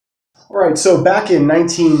All right, so back in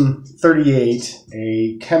 1938,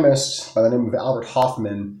 a chemist by the name of Albert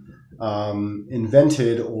Hofmann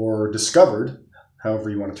invented or discovered, however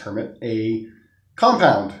you want to term it, a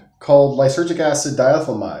compound called lysergic acid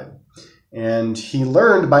diethylamide. And he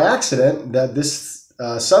learned by accident that this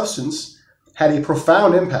substance had a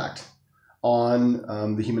profound impact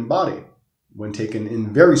on the human body when taken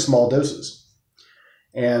in very small doses.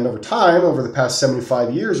 And over time, over the past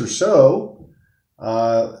 75 years or so,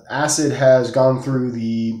 acid has gone through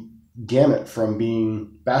the gamut from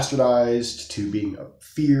being bastardized to being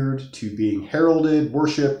feared to being heralded,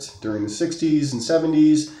 worshipped during the 60s and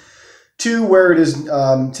 70s to where it is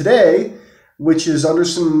today, which is under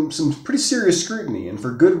some pretty serious scrutiny, and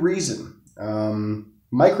for good reason.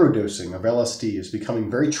 Microdosing of LSD is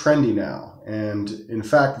becoming very trendy now, and in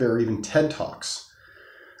fact there are even TED Talks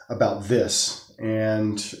about this,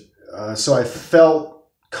 and so I felt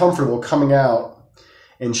comfortable coming out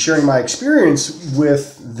and sharing my experience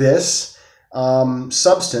with this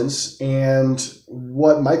substance and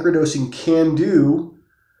what microdosing can do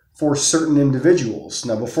for certain individuals.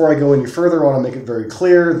 Now, before I go any further, I want to make it very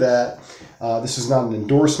clear that this is not an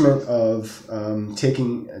endorsement of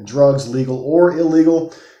taking drugs, legal or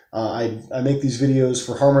illegal. I make these videos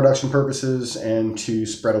for harm reduction purposes and to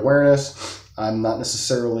spread awareness. I'm not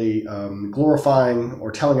necessarily glorifying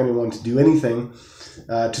or telling anyone to do anything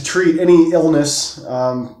to treat any illness,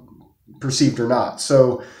 perceived or not.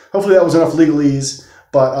 So hopefully that was enough legalese.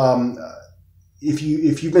 But if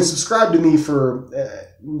you've been subscribed to me for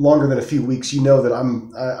longer than a few weeks, you know that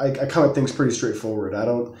I come at things pretty straightforward. I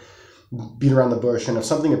don't beat around the bush. And if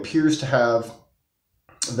something appears to have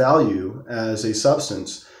value as a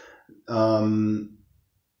substance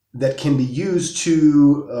that can be used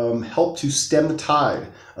to help to stem the tide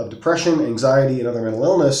of depression, anxiety, and other mental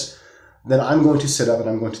illness, then I'm going to sit up and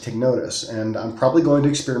I'm going to take notice. And I'm probably going to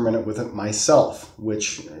experiment with it myself,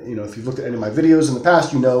 which, you know, if you've looked at any of my videos in the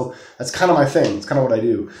past, you know that's kind of my thing. It's kind of what I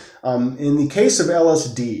do. In the case of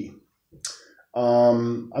LSD,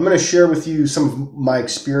 I'm going to share with you some of my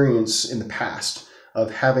experience in the past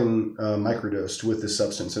of having microdosed with this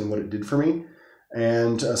substance and what it did for me,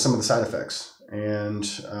 and some of the side effects. And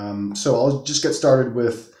so I'll just get started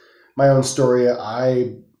with my own story.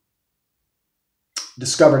 I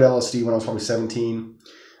discovered LSD when I was probably 17.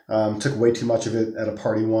 Took way too much of it at a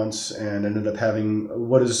party once and ended up having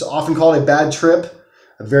what is often called a bad trip,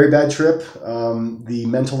 a very bad trip, the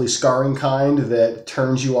mentally scarring kind that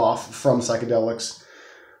turns you off from psychedelics,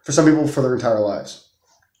 for some people, for their entire lives.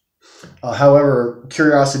 However,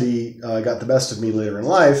 curiosity got the best of me later in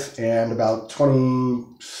life, and about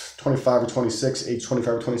 25 or 26, age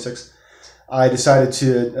 25 or 26, I decided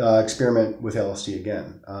to experiment with LSD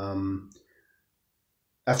again.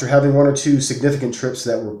 After having one or two significant trips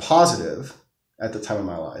that were positive at the time of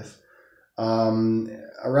my life,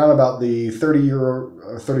 around about the 30-year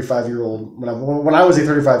or 35-year-old, when I was a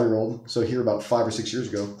 35-year-old, so here about 5 or 6 years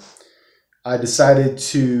ago, I decided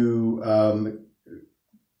to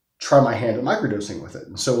try my hand at microdosing with it.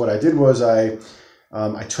 And so what I did was I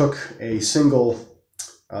took a single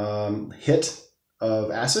hit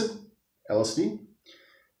of acid, LSD,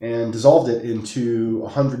 and dissolved it into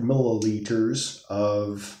 100 milliliters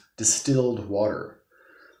of distilled water.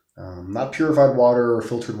 Not purified water or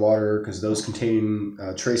filtered water, because those contain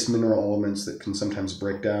trace mineral elements that can sometimes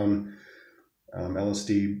break down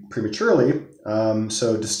LSD prematurely.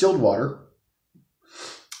 So distilled water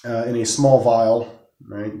in a small vial,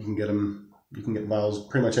 right? You can get them. You can get vials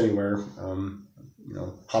pretty much anywhere. You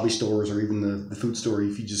know, hobby stores or even the food store.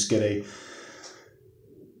 If you just get a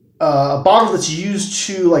bottle that's used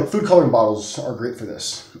to, like, food coloring bottles are great for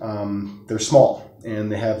this. They're small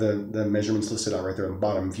and they have the measurements listed out right there on the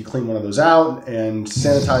bottom. If you clean one of those out and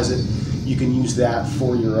sanitize it, you can use that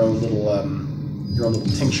for your own little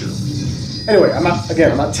tincture. Anyway, I'm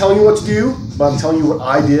not telling you what to do, but I'm telling you what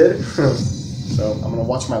I did. So I'm gonna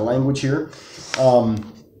watch my language here. So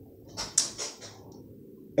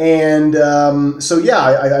yeah,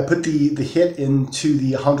 I put the hit into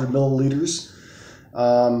the 100 milliliters.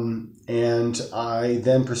 And I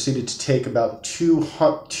then proceeded to take about 20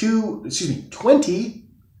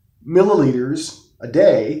 milliliters a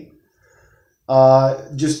day,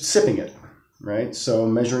 just sipping it, right? So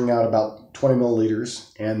measuring out about 20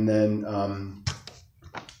 milliliters and then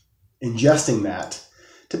ingesting that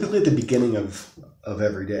typically at the beginning of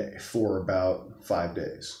every day for about 5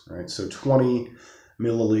 days, right? So 20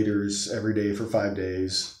 milliliters every day for 5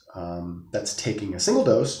 days. That's taking a single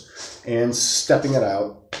dose and stepping it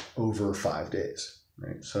out over 5 days,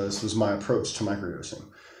 right? So this was my approach to microdosing.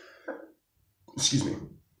 Excuse me.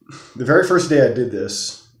 The very first day I did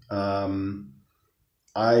this,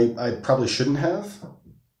 I probably shouldn't have.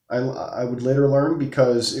 I would later learn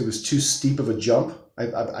because it was too steep of a jump,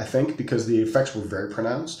 I think, because the effects were very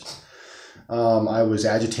pronounced. I was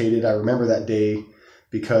agitated. I remember that day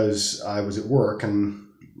because I was at work and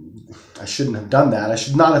I shouldn't have done that. I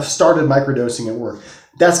should not have started microdosing at work.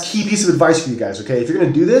 That's a key piece of advice for you guys, okay? If you're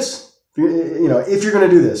going to do this, if you're going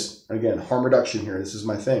to do this, again, harm reduction here, this is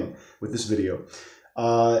my thing with this video.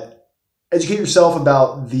 Educate yourself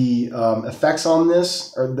about the effects on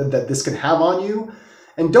this, or that this can have on you.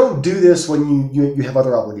 And don't do this when you have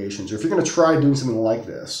other obligations. Or if you're going to try doing something like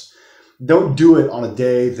this, don't do it on a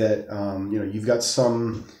day that you've got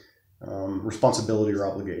some responsibility or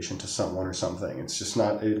obligation to someone or something. It's just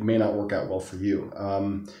not. It may not work out well for you.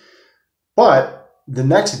 But the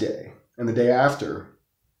next day and the day after,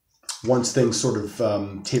 once things sort of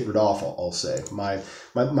tapered off, I'll say my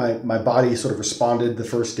body sort of responded the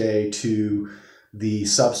first day to the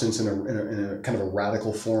substance in a kind of a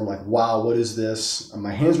radical form, like, wow, what is this?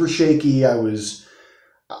 My hands were shaky. I was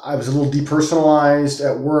a little depersonalized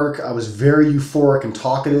at work. I was very euphoric and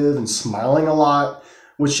talkative and smiling a lot,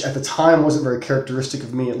 which at the time wasn't very characteristic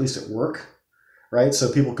of me, at least at work, right?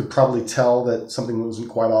 So people could probably tell that something wasn't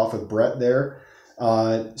quite off with Brett there.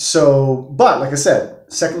 But like I said,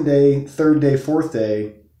 second day, third day, fourth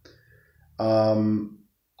day,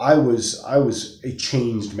 I was a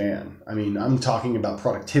changed man. I mean, I'm talking about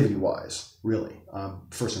productivity-wise, really,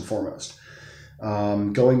 first and foremost.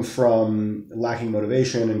 Going from lacking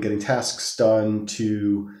motivation and getting tasks done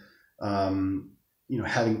to,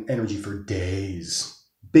 having energy for days,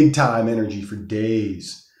 big-time energy for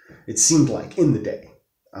days. It seemed like in the day.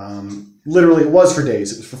 Literally, it was for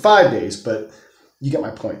days. It was for 5 days, but you get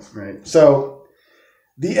my point, right? So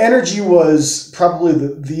the energy was probably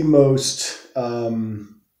the most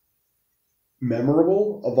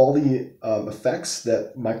memorable of all the effects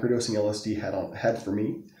that microdosing LSD had for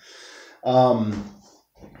me.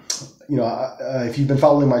 If you've been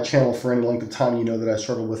following my channel for any length of time, you know that I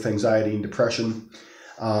struggle with anxiety and depression,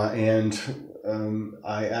 and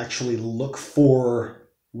I actually look for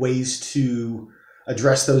ways to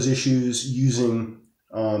address those issues using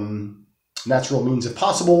natural means if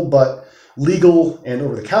possible, but legal and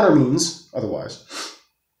over-the-counter means otherwise.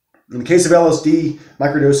 In the case of LSD,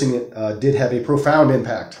 microdosing it did have a profound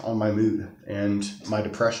impact on my mood and my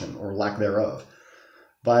depression, or lack thereof.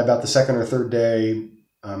 By about the second or third day,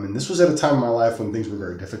 and this was at a time in my life when things were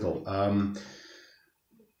very difficult,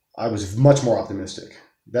 I was much more optimistic.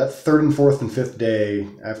 That third and fourth and fifth day,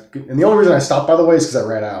 and the only reason I stopped, by the way, is because I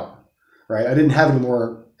ran out, right? I didn't have any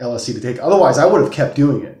more LSD to take. Otherwise, I would have kept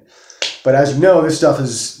doing it. But as you know, this stuff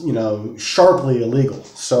is, sharply illegal.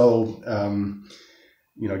 So,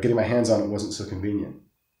 getting my hands on it wasn't so convenient.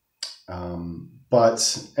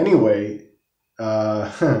 But anyway,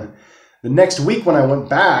 the next week when I went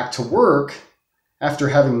back to work after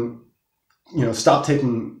having, stopped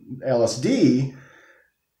taking LSD,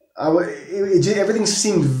 everything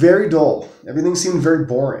seemed very dull. Everything seemed very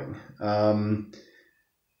boring.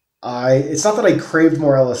 It's not that I craved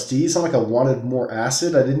more LSD. It's not like I wanted more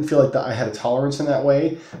acid. I didn't feel like that I had a tolerance in that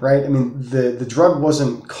way, right? I mean, the drug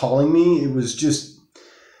wasn't calling me. It was just,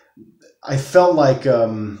 I felt like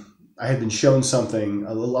I had been shown something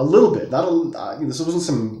a little bit. This wasn't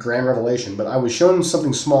some grand revelation, but I was shown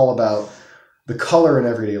something small about the color in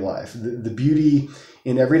everyday life, the beauty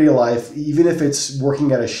in everyday life, even if it's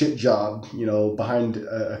working at a shit job, behind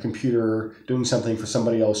a computer doing something for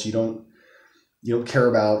somebody else you don't care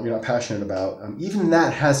about, you're not passionate about. Even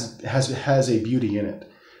that has a beauty in it.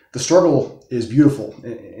 The struggle is beautiful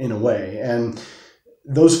in a way, and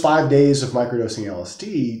those 5 days of microdosing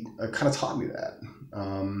LSD kind of taught me that.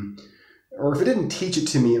 Or if it didn't teach it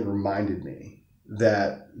to me, it reminded me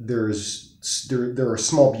that there are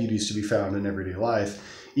small beauties to be found in everyday life,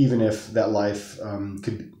 even if that life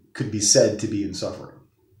could be said to be in suffering.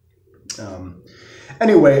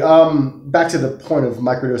 Anyway, back to the point of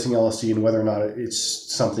microdosing LSD and whether or not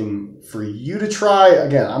it's something for you to try.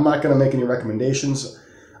 Again, I'm not going to make any recommendations.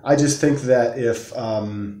 I just think that if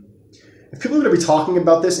people are going to be talking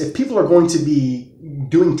about this, if people are going to be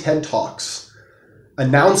doing TED Talks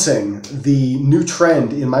announcing the new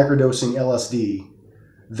trend in microdosing LSD,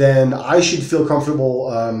 then I should feel comfortable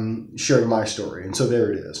sharing my story. And so there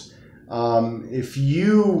it is. If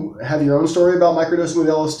you have your own story about microdosing with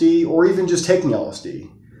LSD, or even just taking LSD,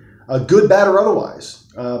 good, bad, or otherwise,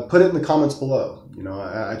 put it in the comments below.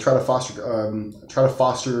 I try to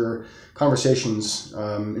foster conversations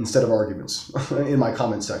instead of arguments in my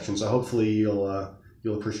comment section. So hopefully you'll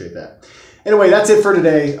appreciate that. Anyway, that's it for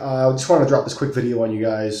today. I just want to drop this quick video on you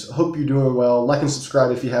guys. Hope you're doing well. Like and subscribe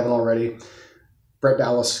if you haven't already. Brett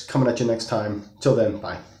Dallas coming at you next time. Till then,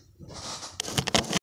 bye.